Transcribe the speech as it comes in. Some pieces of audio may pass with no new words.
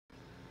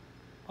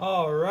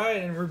All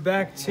right, and we're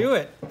back to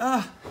it.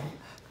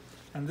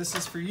 And this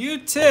is for you,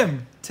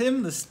 Tim.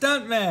 Tim the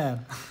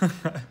stuntman.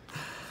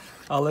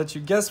 I'll let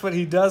you guess what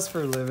he does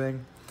for a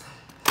living.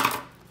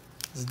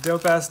 He's a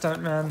dope-ass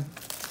stuntman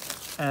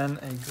and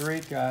a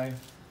great guy.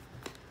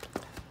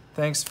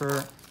 Thanks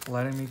for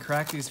letting me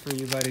crack these for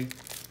you, buddy.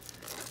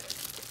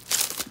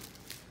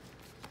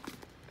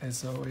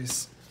 It's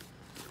always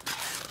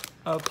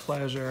a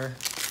pleasure.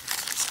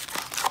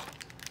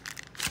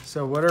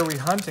 So what are we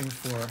hunting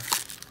for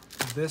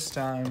this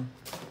time?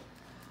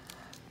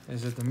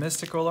 Is it the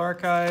Mystical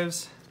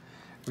Archives?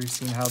 We've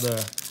seen how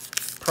the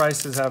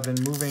prices have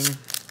been moving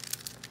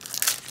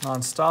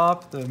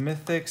non-stop. The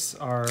Mythics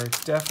are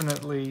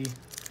definitely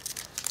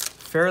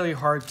fairly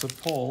hard to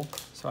pull.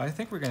 So I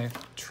think we're gonna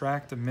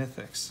track the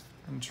Mythics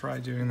and try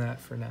doing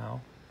that for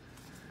now.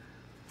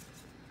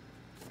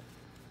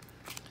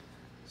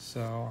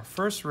 So our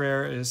first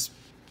rare is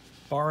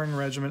Barring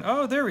Regiment.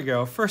 Oh, there we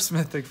go. First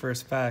Mythic,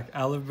 first pack.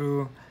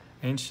 Alibu,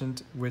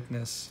 Ancient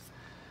Witness.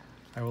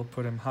 I will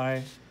put him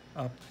high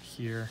up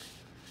here.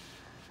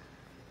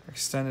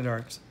 Extended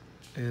art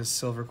is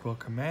Silver Quill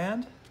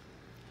Command.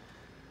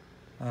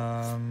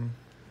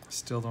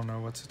 Still don't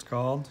know what's it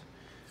called.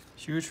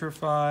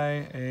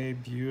 Putrefy, a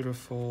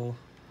beautiful.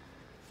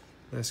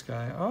 This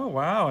guy. Oh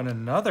wow, and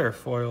another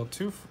foil.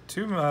 Two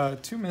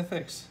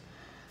mythics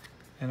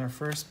in our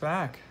first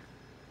pack.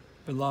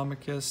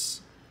 Velomachus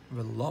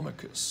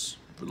Lawhold.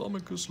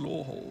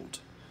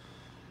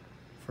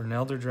 For an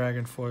Elder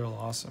Dragon foil,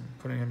 awesome.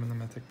 Putting him in the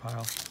mythic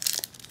pile.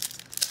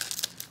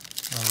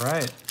 All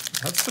right,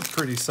 that's a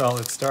pretty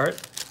solid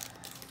start.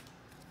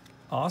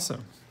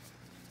 Awesome.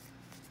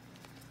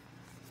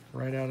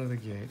 Right out of the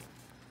gate.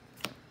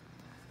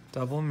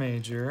 Double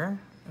major.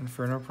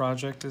 Inferno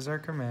Project is our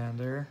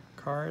commander.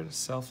 Card,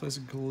 Selfless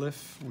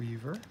Glyph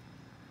Weaver.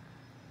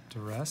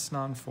 Duress,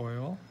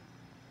 non-foil.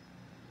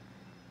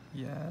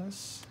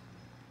 Yes.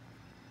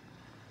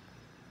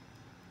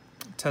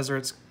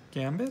 Tezzeret's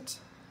Gambit.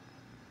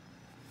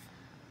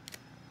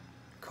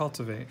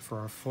 Cultivate for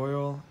our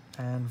foil,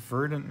 and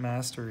Verdant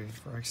Mastery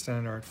for our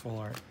extended art full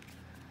art.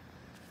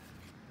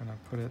 I'm gonna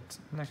put it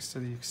next to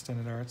the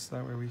extended arts,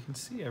 that way we can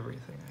see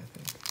everything, I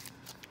think.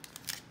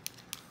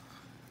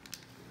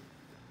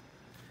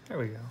 There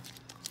we go.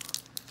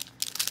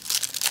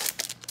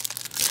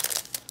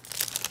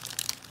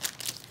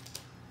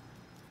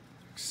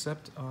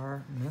 Except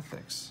our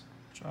mythics,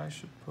 which I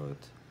should put,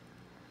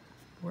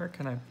 where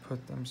can I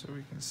put them so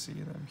we can see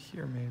them?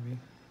 Here maybe.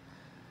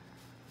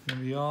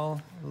 Gonna be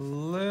all a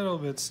little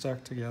bit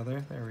stuck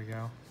together. There we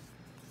go.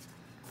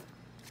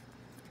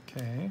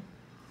 Okay,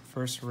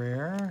 first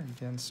rare,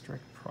 again,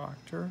 Strict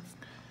Proctor,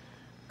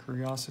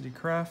 Curiosity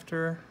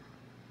Crafter,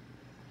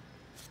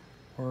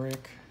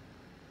 Auric,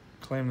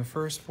 Claim the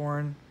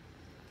Firstborn.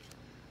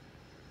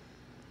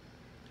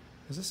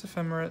 Is this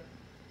Ephemerate?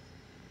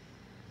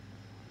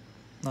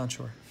 Not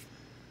sure.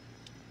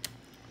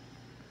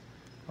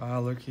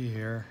 Wow, looky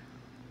here.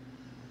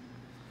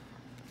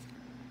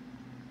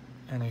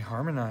 And a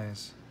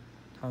Harmonize.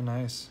 How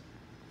nice.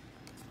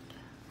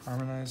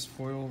 Harmonize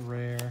foil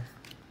rare.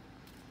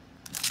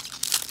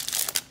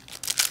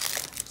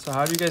 So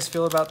how do you guys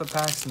feel about the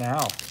packs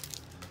now?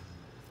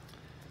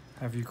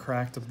 Have you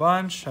cracked a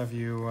bunch? Have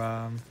you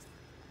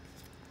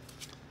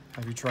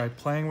tried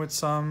playing with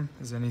some?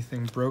 Is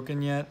anything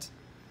broken yet?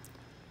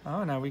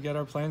 Oh, now we get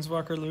our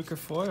Planeswalker Luca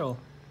foil.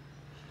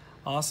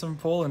 Awesome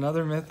pull,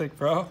 another mythic,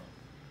 bro.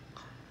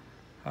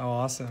 How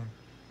awesome.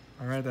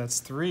 All right, that's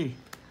 3.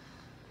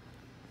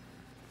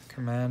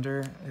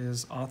 Commander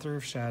is Author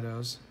of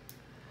Shadows.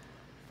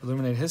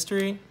 Illuminate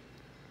History.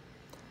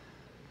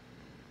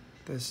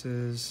 This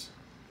is,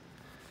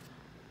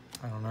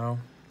 I don't know,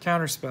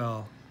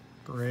 Counterspell.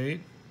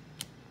 Great.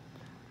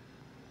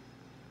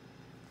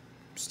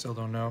 Still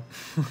don't know.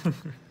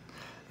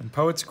 And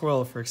Poet's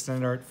Quill for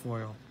extended art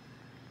foil,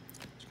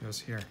 which goes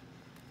here.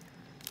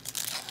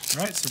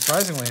 All right,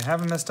 surprisingly, I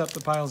haven't messed up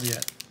the piles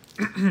yet.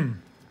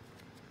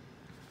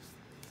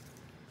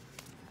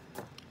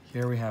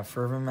 Here we have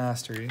Fervent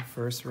Mastery,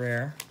 first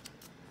rare.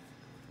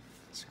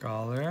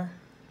 Scholar.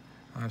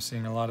 I'm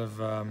seeing a lot of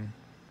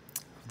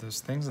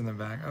those things in the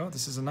back. Oh,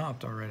 this is an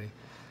opt already.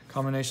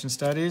 Culmination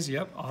Studies,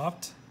 yep,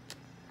 opt.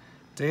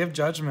 Day of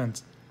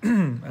Judgment,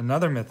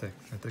 another mythic,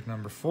 mythic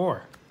number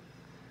 4.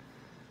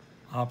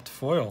 Opt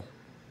foil,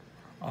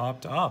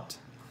 opt.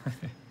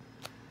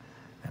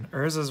 And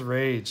Urza's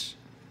Rage,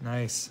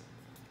 nice.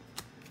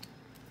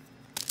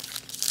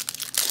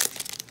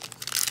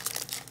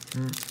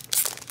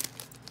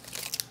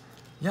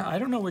 Yeah, I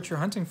don't know what you're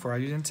hunting for.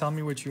 You didn't tell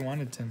me what you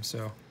wanted, Tim,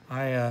 so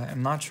I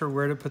am not sure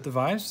where to put the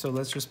vibes, so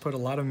let's just put a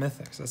lot of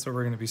mythics. That's what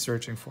we're going to be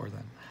searching for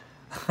then.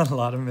 A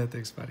lot of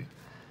mythics, buddy.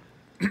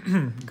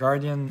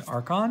 Guardian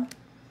Archon,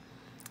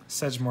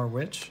 Sedgemoor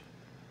Witch,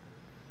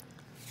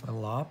 a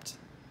Lopt,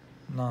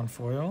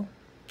 non-foil.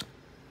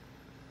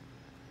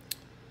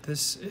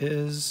 This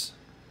is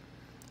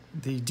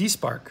the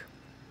D-Spark.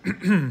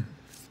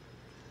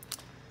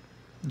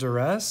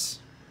 Duress,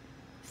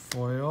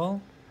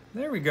 foil.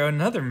 There we go,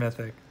 another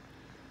mythic.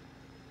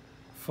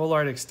 Full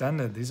art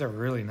extended. These are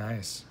really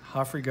nice.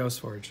 Hoffrey Ghost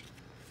Forge.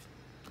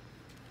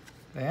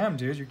 Damn,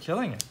 dude, you're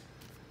killing it.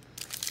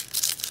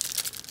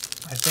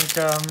 I think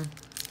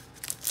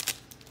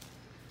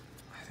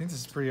this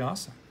is pretty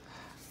awesome.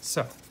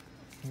 So,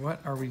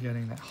 what are we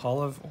getting? That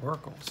Hall of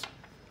Oracles.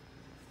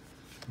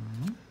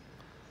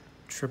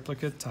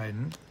 Triplicate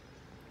Titan.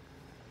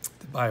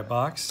 The buy a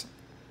box.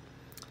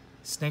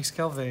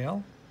 Snakescale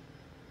Veil.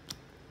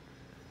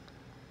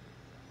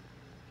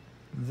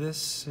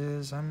 This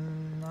is,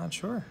 I'm not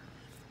sure,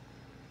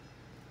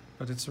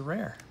 but it's a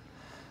rare.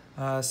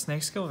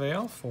 Snakescale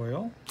Veil,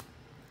 foil,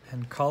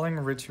 and Calling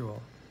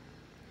Ritual,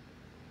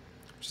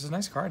 which is a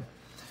nice card.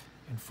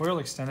 And foil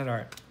extended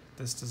art.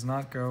 This does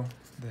not go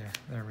there.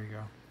 There we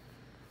go.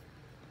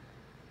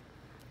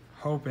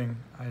 Hoping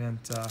I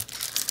didn't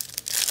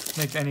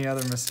make any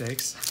other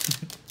mistakes.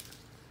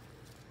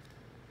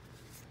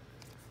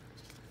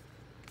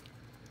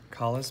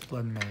 Callous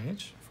Blood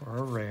Mage for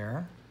a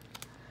rare.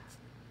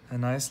 A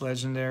nice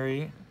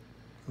legendary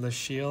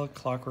Lashiel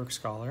Clockwork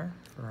Scholar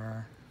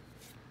for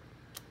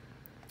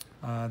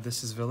our,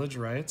 this is Village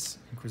Rites,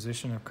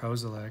 Inquisition of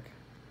Kozilek,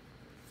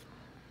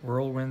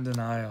 Whirlwind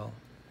Denial.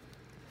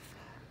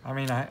 I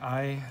mean,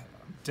 I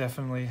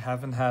definitely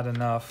haven't had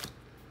enough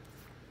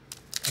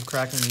of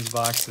cracking these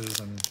boxes,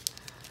 and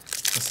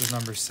this is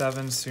number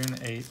 7, soon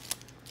 8.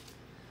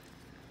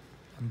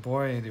 And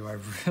boy, do I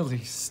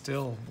really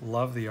still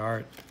love the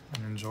art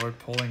and enjoy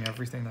pulling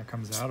everything that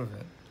comes out of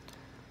it.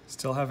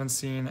 Still haven't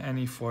seen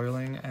any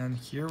foiling, and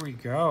here we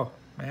go.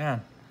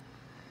 Man,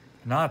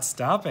 not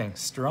stopping.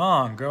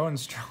 Strong, going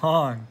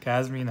strong.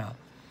 Kazmina.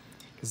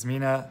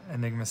 Kazmina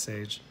Enigma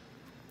Sage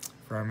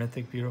for our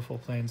Mythic Beautiful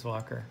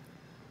Planeswalker.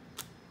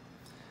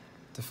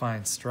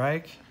 Defiant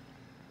Strike.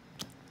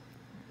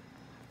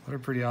 What a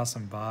pretty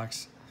awesome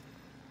box.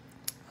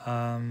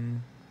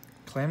 Claim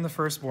the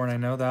Firstborn, I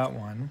know that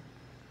one.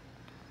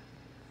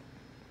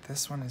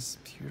 This one is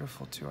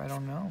beautiful too, I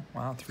don't know.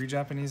 Wow, 3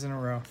 Japanese in a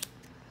row.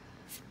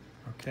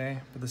 Okay,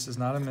 but this is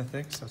not a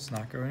mythic, so it's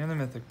not going in the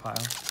mythic pile.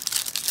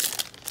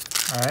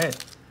 All right,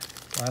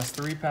 last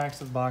 3 packs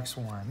of box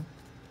 1.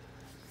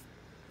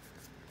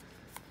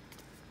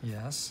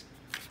 Yes.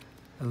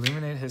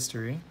 Illuminate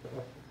History.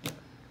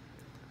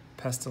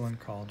 Pestilent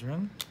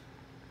Cauldron.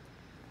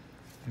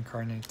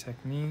 Incarnate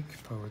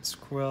Technique. Poet's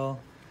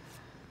Quill.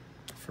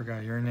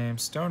 Forgot your name.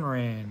 Stone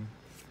Rain.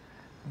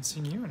 Haven't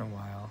seen you in a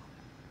while.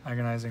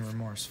 Agonizing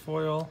Remorse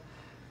foil.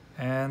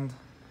 And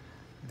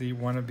the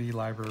Wannabe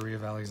Library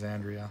of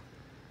Alexandria,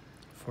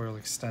 foil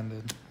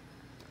extended.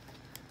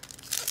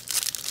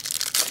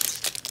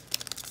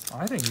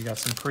 I think you got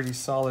some pretty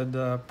solid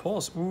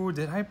pulls. Ooh,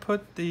 did I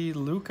put the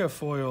Luca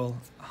foil?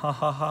 Ha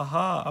ha ha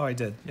ha. Oh, I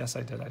did. Yes,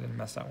 I did. I didn't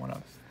mess that one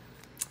up.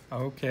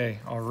 Okay,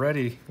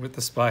 already with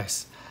the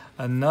spice.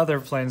 Another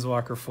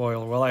Planeswalker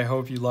foil. Well, I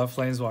hope you love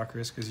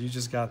Planeswalkers because you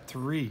just got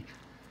 3.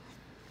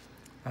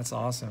 That's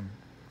awesome.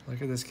 Look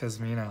at this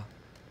Kazmina.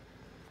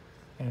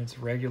 And its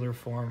regular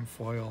form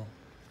foil.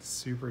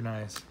 Super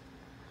nice.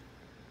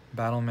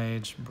 Battle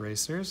Mage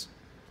Bracers.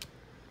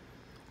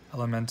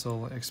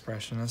 Elemental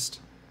Expressionist.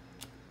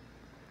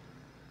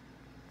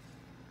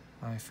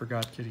 I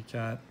forgot Kitty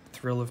Cat.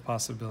 Thrill of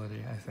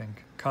Possibility, I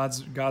think.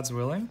 God's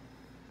Willing.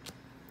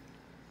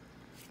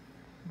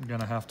 I'm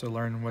gonna have to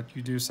learn what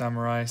you do,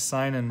 Samurai.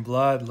 Sign in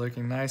Blood,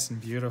 looking nice and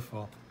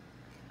beautiful.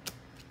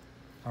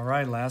 All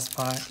right, last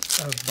pack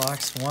of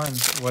box 1.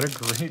 What a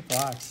great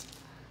box.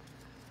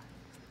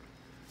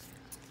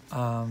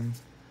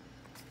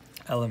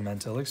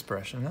 Elemental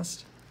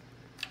Expressionist.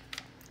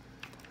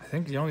 I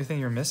think the only thing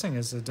you're missing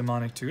is a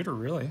Demonic Tutor,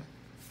 really.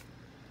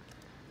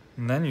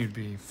 And then you'd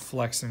be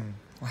flexing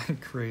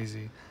like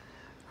crazy.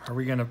 Are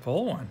we gonna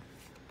pull one?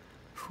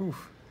 Whew.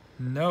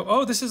 No.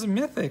 Oh, this is a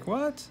mythic.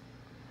 What?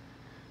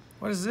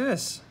 What is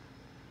this?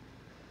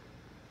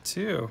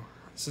 2.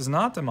 This is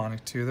not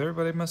Demonic Tutor,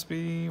 but it must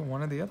be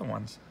one of the other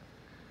ones.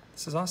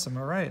 This is awesome.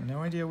 All right.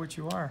 No idea what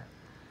you are.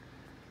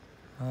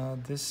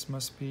 This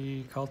must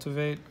be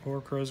Cultivate or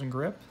Corrosion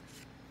Grip.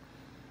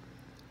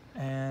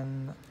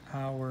 And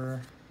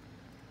our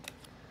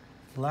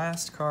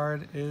last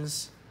card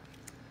is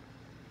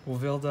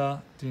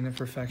Wilvilda, Dean of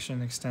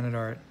Perfection, Extended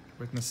Art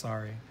with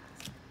Nasari.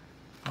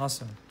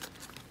 Awesome.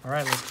 All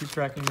right, let's keep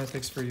tracking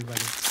mythics for you,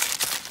 buddy.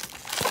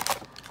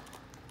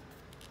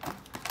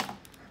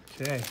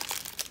 Okay.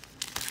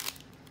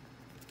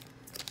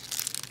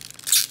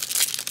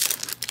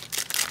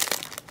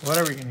 What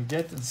are we going to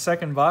get in the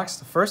second box?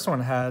 The first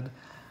one had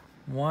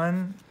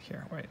one.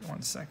 Here, wait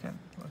 1 second.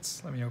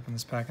 Let me open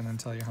this pack and then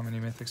tell you how many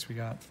mythics we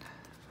got.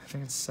 I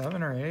think it's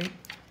 7 or 8.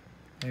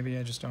 Maybe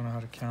I just don't know how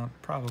to count.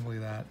 Probably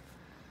that.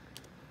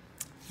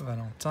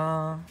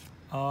 Valentin,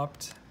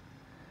 Opt,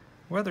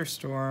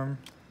 Weatherstorm,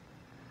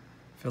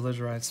 Village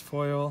Rites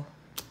foil,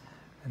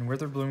 and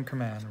Witherbloom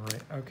Command.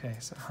 Right. Okay.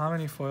 So how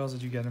many foils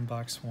did you get in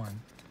box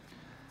 1?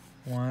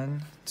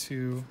 1,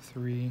 2,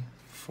 3,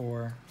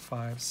 4,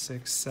 5,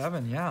 6,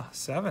 7. Yeah,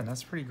 7.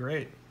 That's pretty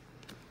great.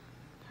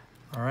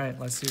 All right,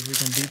 let's see if we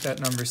can beat that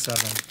number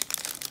 7.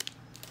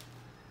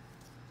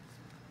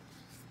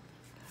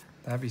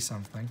 That'd be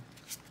something.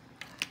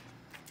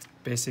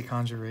 Basic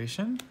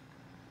Conjuration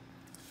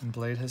and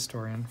Blade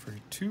Historian for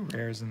 2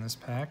 rares in this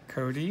pack.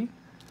 Cody,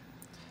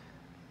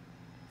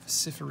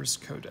 Vociferous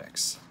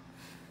Codex.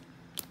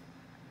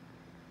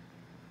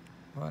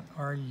 What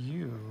are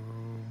you?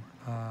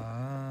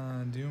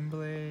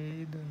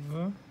 Doomblade.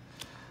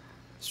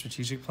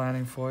 Strategic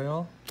Planning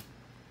Foil.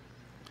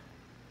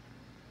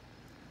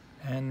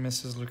 And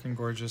Mrs. Looking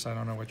Gorgeous. I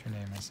don't know what your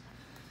name is.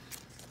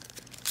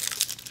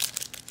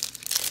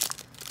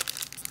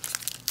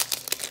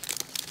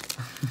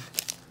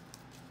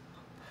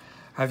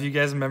 Have you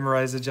guys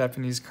memorized the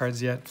Japanese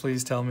cards yet?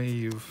 Please tell me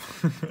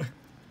you've.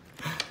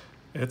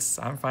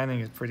 I'm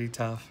finding it pretty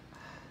tough.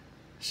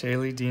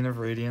 Shaylee, Dean of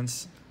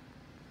Radiance.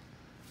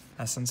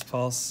 Essence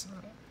Pulse,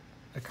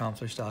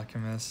 Accomplished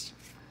Alchemist.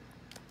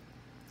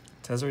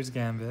 Tezzeret's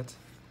Gambit.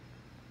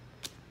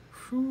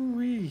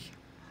 Hoo-wee.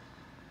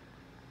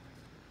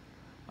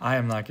 I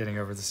am not getting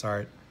over this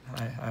art.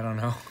 I don't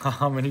know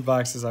how many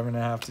boxes I'm going to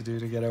have to do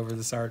to get over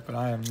this art, but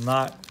I am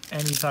not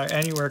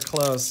anywhere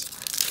close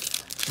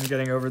from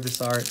getting over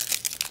this art.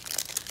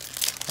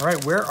 All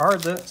right, where are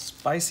the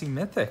spicy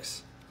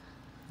mythics?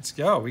 Let's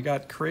go. We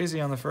got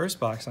crazy on the first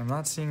box. I'm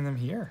not seeing them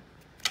here.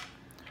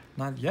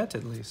 Not yet,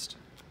 at least.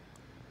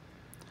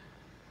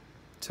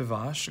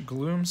 Tavash,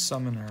 Gloom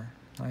Summoner.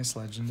 Nice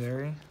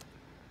legendary.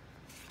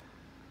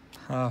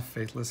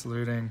 Faithless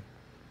Looting.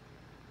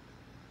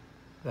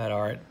 That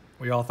art.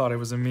 We all thought it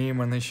was a meme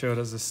when they showed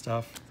us this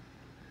stuff.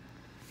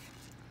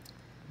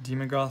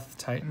 Demogoth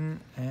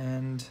Titan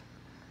and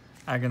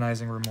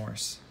Agonizing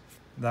Remorse.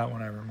 That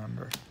one I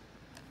remember.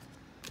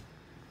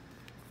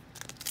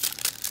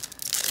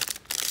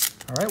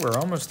 All right, we're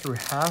almost through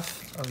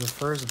half of the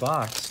first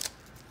box.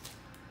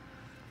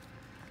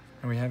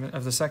 And we haven't,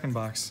 of the second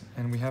box,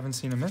 and we haven't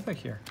seen a mythic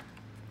here.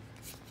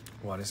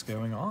 What is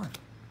going on?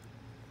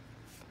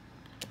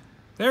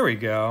 There we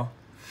go.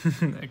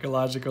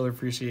 Ecological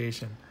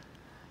Appreciation.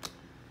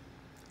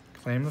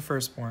 Claim the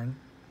Firstborn.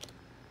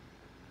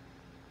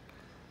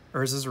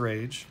 Urza's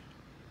Rage.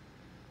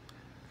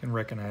 You can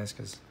recognize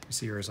because we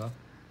see Urza.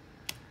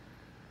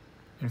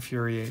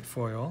 Infuriate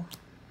Foil.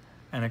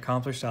 And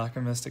Accomplished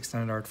Alchemist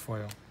Extended Art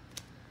Foil.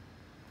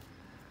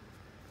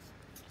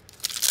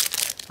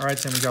 All right,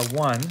 Tim, we got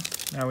 1.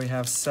 Now we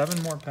have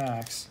 7 more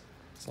packs.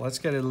 So let's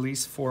get at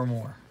least 4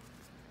 more.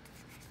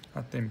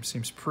 That thing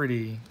seems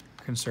pretty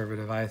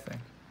conservative, I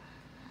think.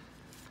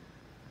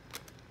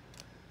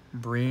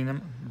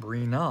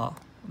 Brina,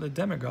 the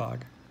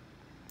Demagogue.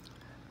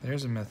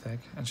 There's a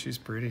mythic, and she's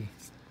pretty.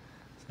 So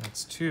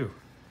that's 2.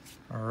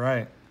 All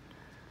right.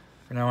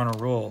 We're now on a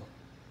roll.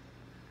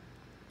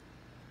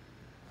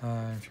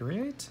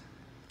 Infuriate?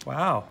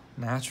 Wow.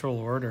 Natural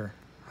Order.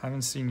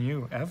 Haven't seen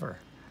you ever.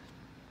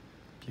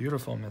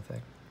 Beautiful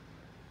mythic.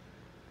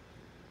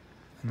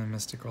 And the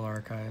Mystical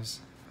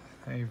Archives.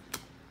 That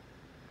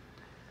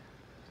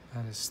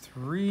is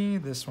 3.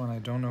 This one, I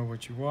don't know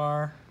what you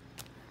are.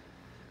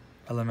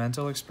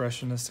 Elemental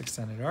Expressionist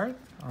Extended Art.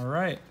 All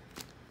right,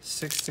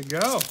 6 to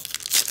go.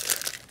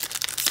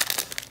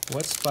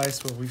 What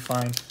spice will we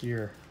find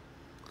here?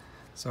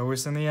 It's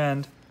always in the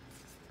end.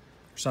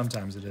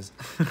 Sometimes it is.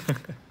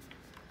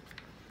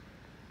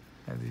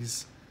 Yeah,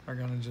 these are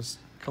gonna just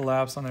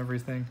collapse on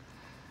everything.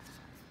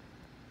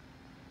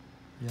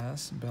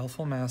 Yes,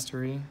 Baleful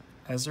Mastery.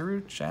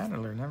 Ezerut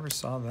Channeler, never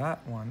saw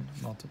that one.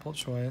 Multiple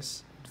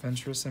Choice.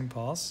 Adventurous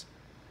Impulse.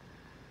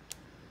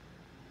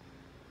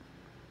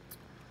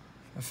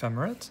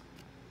 Ephemerate.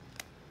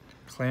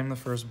 Claim the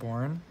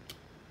Firstborn.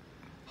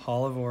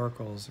 Hall of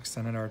Oracles,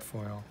 Extended Art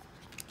Foil.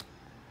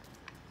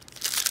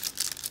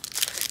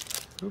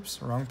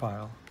 Oops, wrong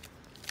pile.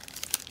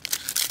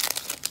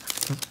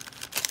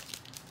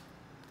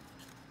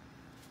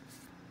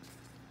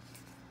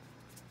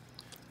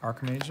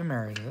 Archmage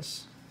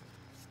Emeritus.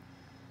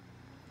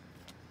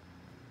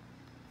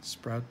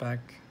 Sproutback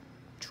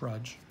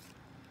Trudge.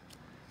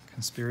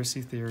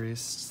 Conspiracy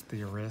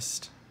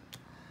Theorist.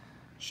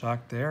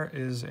 Shock, there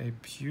is a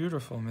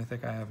beautiful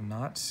mythic I have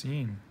not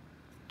seen.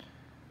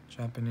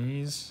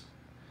 Japanese.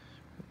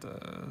 With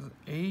the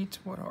 8,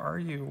 what are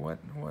you? What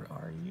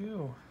are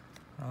you?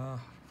 I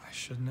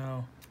should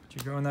know. But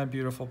you go in that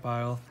beautiful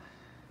pile.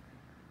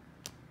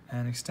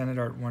 And Extended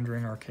Art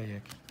Wondering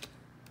Archaic.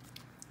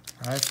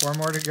 All right, 4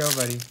 more to go,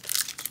 buddy.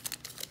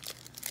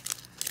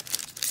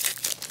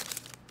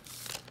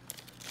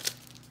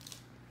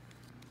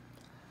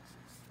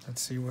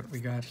 Let's see what we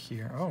got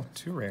here. Oh,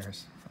 2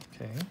 rares.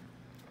 Okay.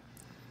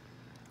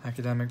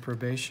 Academic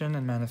Probation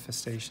and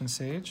Manifestation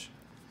Sage.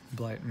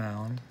 Blight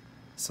Mound.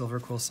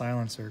 Silver Quill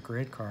Silencer,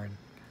 great card.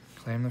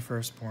 Claim the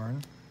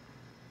Firstborn.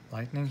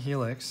 Lightning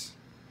Helix.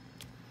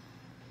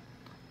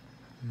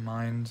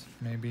 Mind,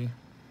 maybe.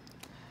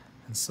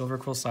 And Silver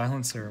Quill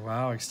Silencer.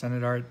 Wow,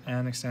 Extended Art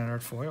and Extended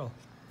Art Foil.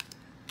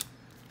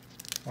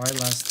 All right,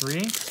 last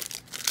 3.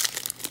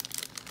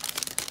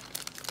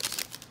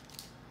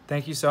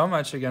 Thank you so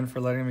much again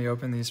for letting me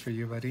open these for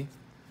you, buddy.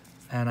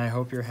 And I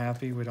hope you're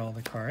happy with all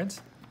the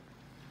cards.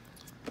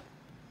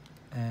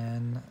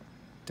 And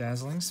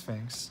Dazzling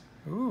Sphinx.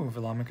 Ooh,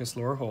 Velomicus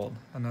Lorehold,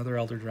 another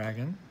Elder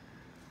Dragon.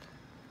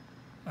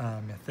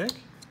 Mythic.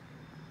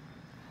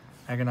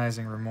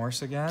 Agonizing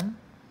Remorse again.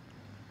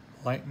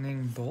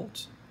 Lightning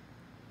Bolt.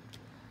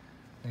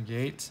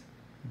 Negate.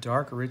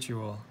 Dark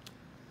Ritual.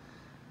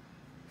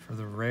 For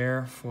the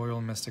rare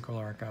foil Mystical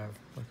Archive.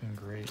 Looking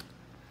great.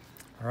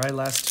 All right,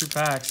 last 2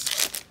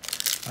 packs.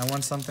 I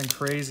want something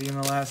crazy in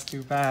the last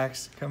 2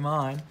 packs. Come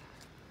on.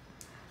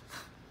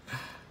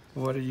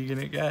 What are you going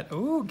to get?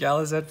 Ooh,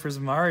 Galazet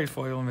Prismari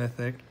foil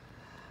Mythic.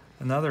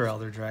 Another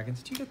Elder Dragon.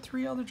 Did you get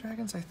 3 Elder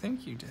Dragons? I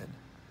think you did.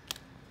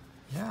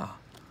 Yeah.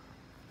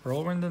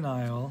 Whirlwind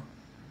Denial.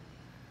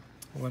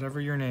 Whatever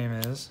your name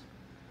is.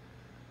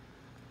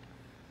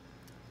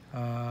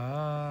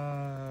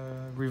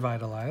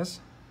 Revitalize.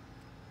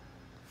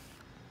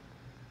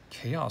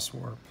 Chaos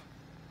Warp.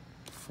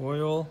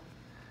 Foil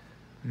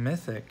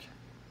Mythic.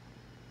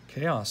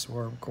 Chaos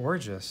Warp.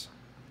 Gorgeous.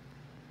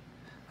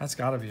 That's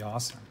got to be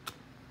awesome.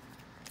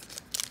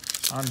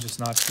 I'm just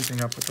not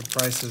keeping up with the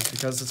prices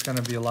because it's going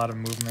to be a lot of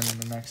movement in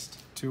the next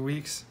 2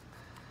 weeks.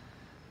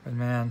 But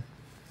man,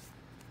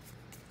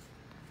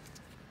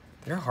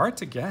 they're hard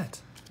to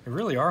get. They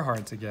really are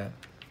hard to get.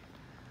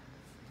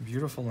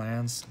 Beautiful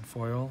lands and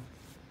foil.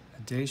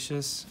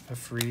 Audacious,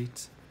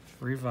 Efreet,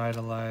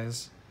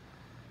 Revitalize.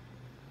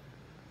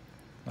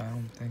 I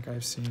don't think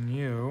I've seen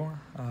you.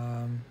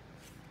 And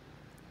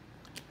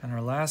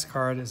our last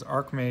card is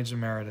Archmage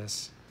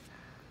Emeritus.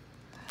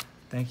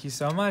 Thank you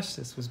so much.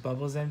 This was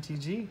Bubbles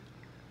MTG.